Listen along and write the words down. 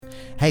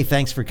Hey,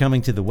 thanks for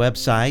coming to the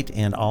website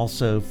and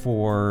also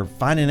for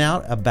finding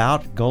out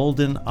about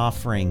Golden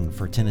Offering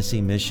for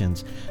Tennessee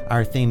Missions.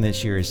 Our theme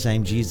this year is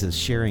Same Jesus,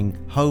 sharing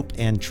hope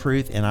and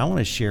truth. And I want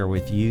to share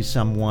with you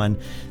someone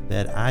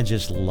that I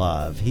just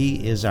love.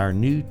 He is our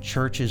new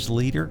church's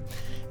leader,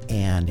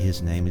 and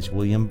his name is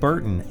William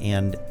Burton.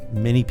 And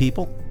many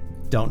people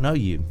don't know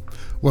you.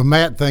 Well,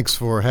 Matt, thanks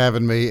for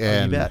having me.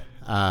 And you bet.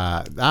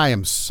 I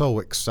am so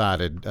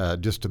excited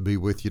just to be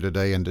with you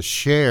today and to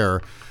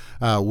share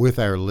with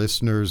our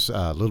listeners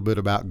a little bit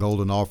about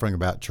Golden Offering,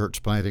 about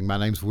church planting. My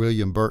name's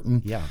William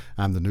Burton. Yeah.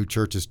 I'm the new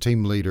church's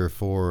team leader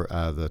for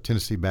the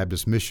Tennessee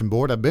Baptist Mission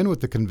Board. I've been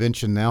with the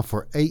convention now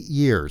for 8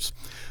 years.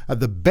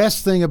 The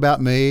best thing about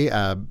me,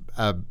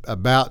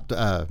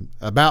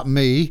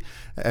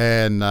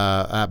 and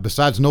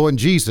besides knowing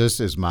Jesus,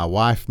 is my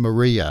wife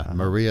Maria. Uh-huh.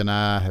 Maria and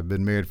I have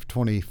been married for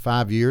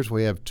 25 years.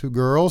 We have 2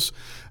 girls,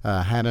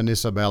 Hannah and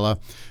Isabella.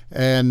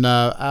 And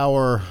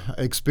our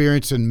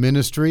experience in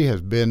ministry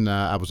has been,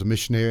 I was a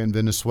missionary in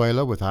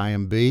Venezuela with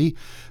IMB,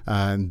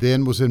 and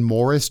then was in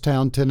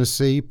Morristown,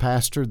 Tennessee,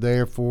 pastored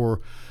there for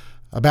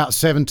about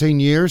 17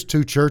 years,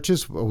 2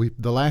 churches.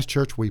 The last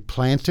church we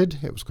planted,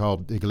 it was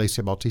called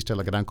Iglesia Bautista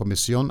La Gran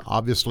Comisión.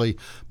 Obviously,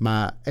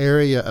 my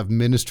area of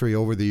ministry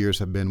over the years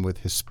have been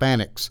with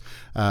Hispanics,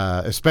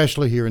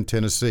 especially here in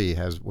Tennessee.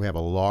 We have a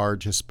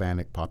large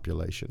Hispanic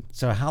population.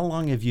 So how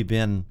long have you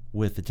been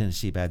with the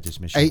Tennessee Baptist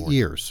Mission 8 Board?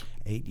 years.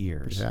 8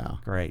 years. Yeah.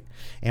 Great.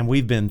 And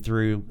we've been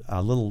through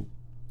a little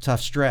tough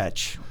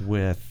stretch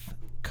with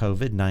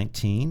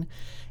COVID-19,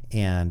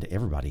 and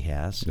everybody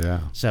has.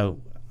 Yeah.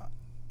 So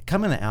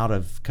coming out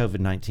of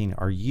COVID-19,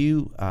 are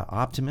you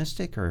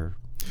optimistic or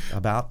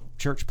about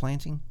church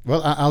planting?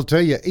 Well, I'll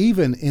tell you,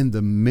 even in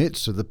the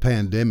midst of the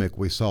pandemic,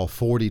 we saw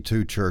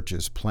 42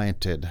 churches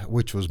planted,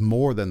 which was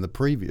more than the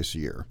previous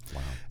year.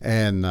 Wow.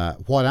 And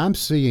what I'm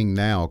seeing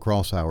now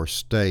across our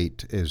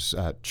state is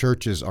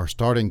churches are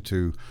starting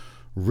to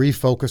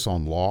refocus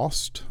on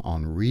lost,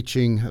 on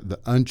reaching the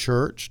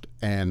unchurched,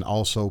 and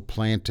also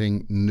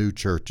planting new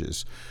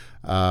churches.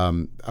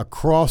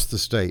 Across the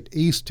state,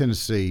 East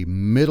Tennessee,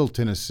 Middle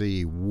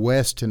Tennessee,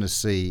 West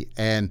Tennessee,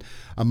 and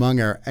among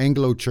our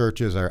Anglo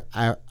churches,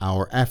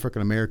 our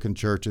African American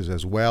churches,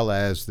 as well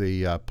as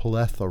the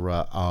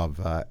plethora of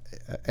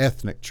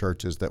ethnic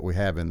churches that we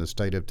have in the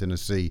state of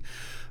Tennessee.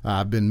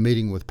 I've been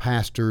meeting with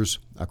pastors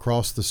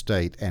across the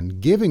state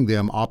and giving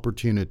them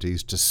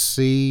opportunities to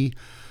see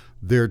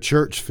their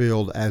church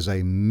field as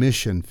a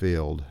mission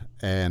field,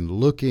 and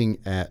looking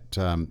at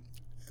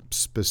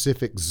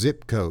specific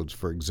zip codes,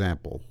 for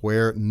example,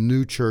 where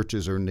new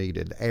churches are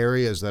needed,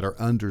 areas that are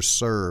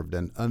underserved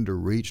and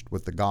underreached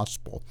with the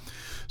gospel.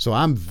 So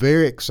I'm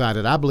very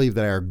excited. I believe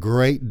that our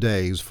great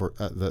days for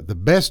the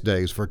best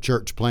days for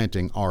church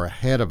planting are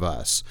ahead of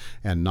us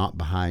and not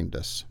behind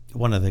us.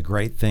 One of the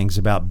great things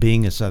about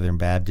being a Southern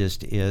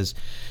Baptist is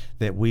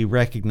that we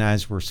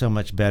recognize we're so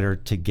much better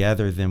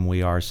together than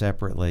we are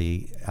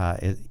separately,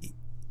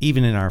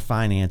 even in our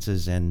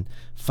finances and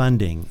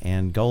funding.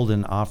 And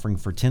Golden Offering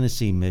for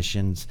Tennessee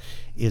Missions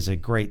is a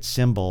great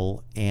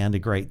symbol and a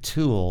great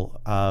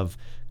tool of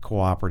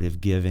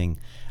cooperative giving.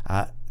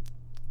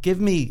 Give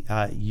me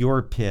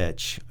your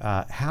pitch.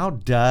 How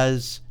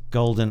does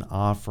Golden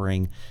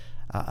Offering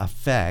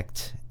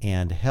affect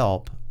and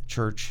help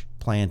church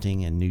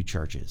planting and new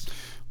churches?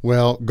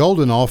 Well,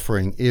 Golden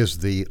Offering is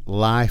the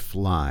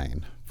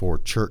lifeline for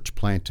church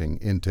planting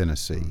in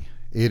Tennessee.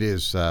 It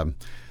is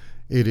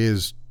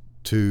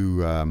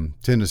to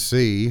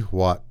Tennessee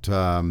what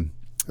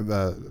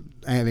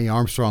Annie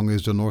Armstrong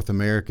is to North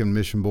American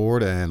Mission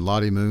Board and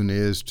Lottie Moon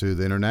is to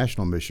the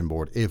International Mission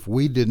Board. If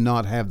we did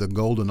not have the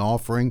Golden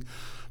Offering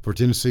for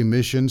Tennessee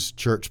Missions,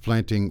 church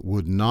planting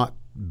would not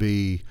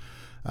be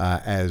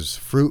as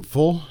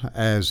fruitful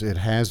as it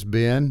has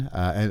been,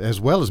 as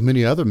well as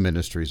many other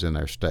ministries in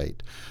our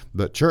state.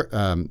 But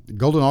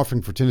Golden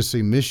Offering for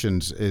Tennessee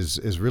Missions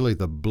is really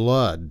the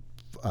blood.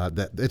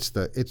 That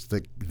it's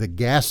the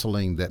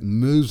gasoline that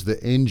moves the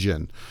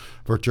engine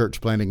for church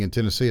planting in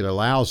Tennessee. It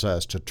allows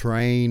us to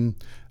train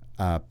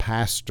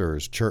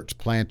pastors, church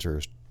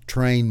planters,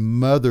 train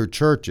mother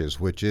churches,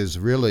 which is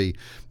really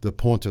the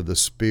point of the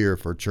spear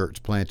for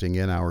church planting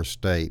in our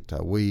state.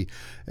 The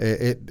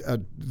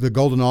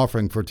Golden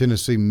Offering for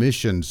Tennessee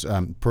Missions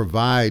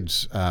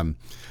provides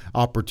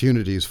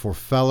opportunities for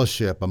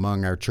fellowship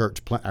among our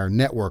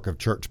network of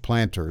church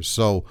planters.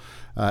 So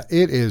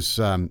it is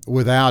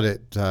without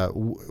it,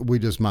 we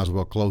just might as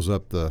well close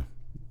up the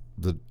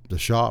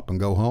shop and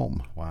go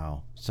home.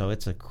 Wow! So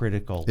it's a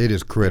critical. It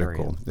is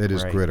critical. Area. It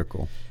is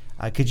critical.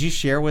 Could you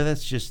share with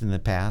us just in the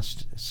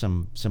past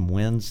some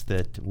wins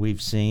that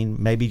we've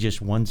seen? Maybe just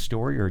one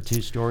story or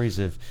 2 stories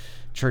of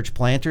church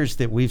planters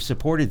that we've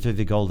supported through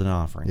the Golden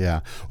Offering. Yeah.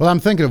 Well, I'm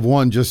thinking of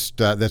one just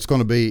that's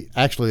going to be,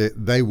 actually,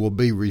 they will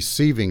be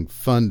receiving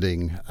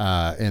funding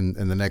in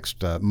the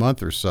next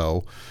month or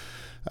so.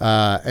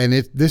 And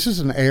this is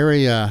an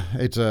area.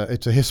 It's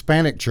a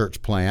Hispanic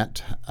church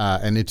plant,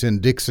 and it's in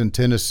Dixon,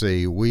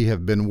 Tennessee. We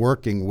have been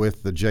working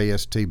with the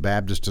JST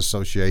Baptist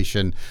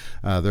Association,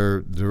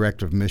 their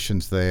director of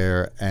missions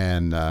there,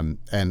 and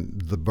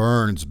the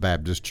Burns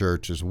Baptist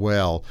Church as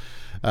well.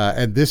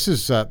 And this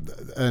is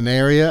an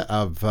area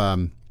of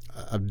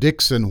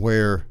Dixon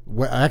where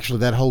actually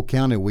that whole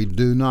county we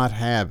do not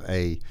have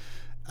a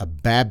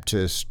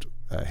Baptist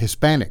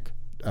Hispanic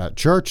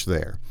church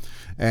there.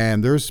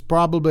 And there's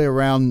probably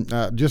around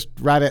just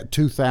right at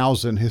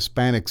 2,000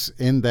 Hispanics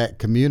in that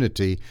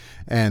community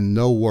and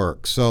no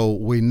work. So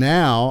we're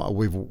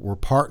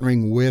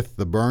partnering with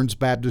the Burns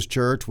Baptist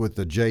Church, with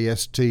the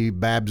JST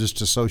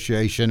Baptist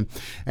Association,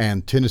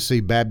 and Tennessee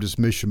Baptist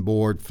Mission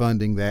Board,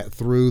 funding that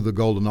through the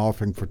Golden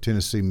Offering for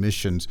Tennessee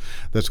Missions.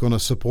 That's going to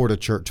support a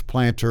church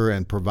planter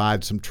and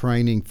provide some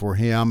training for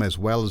him as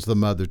well as the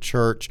mother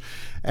church.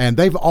 And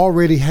they've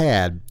already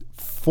had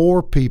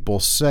 4 people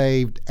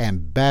saved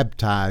and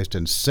baptized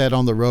and set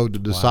on the road to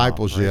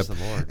discipleship. Praise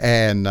the Lord.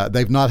 And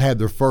they've not had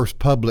their first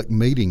public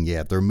meeting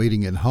yet. They're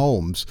meeting in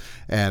homes.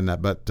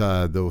 But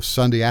the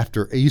Sunday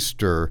after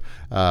Easter,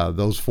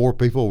 those 4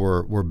 people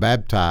were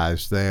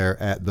baptized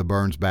there at the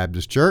Burns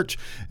Baptist Church.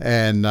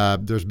 And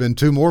there's been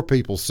 2 more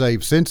people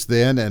saved since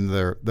then, and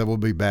they will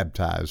be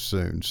baptized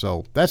soon.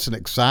 So that's an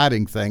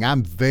exciting thing.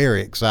 I'm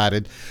very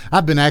excited.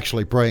 I've been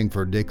actually praying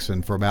for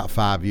Dixon for about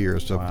 5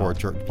 years for a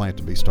church plant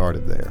to be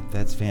started there.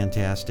 That's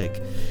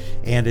fantastic.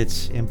 And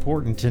it's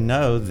important to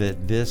know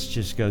that this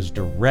just goes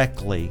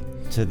directly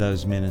to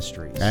those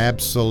ministries.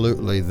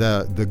 Absolutely.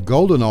 The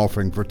Golden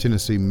Offering for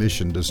Tennessee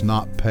Mission does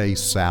not pay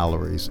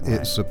salaries.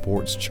 Right. It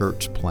supports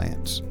church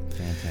plants.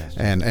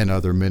 Fantastic. And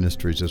other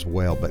ministries as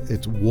well. But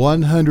it's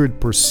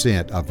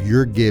 100% of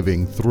your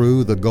giving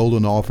through the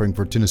Golden Offering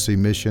for Tennessee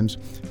Missions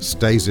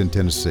stays in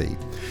Tennessee.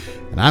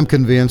 And I'm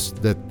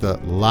convinced that the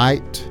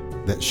light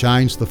that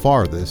shines the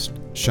farthest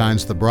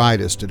shines the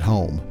brightest at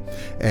home.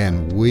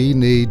 And we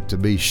need to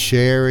be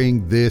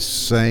sharing this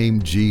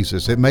same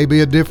Jesus. It may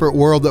be a different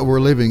world that we're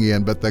living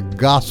in, but the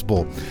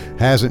gospel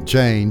hasn't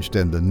changed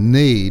and the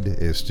need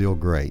is still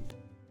great.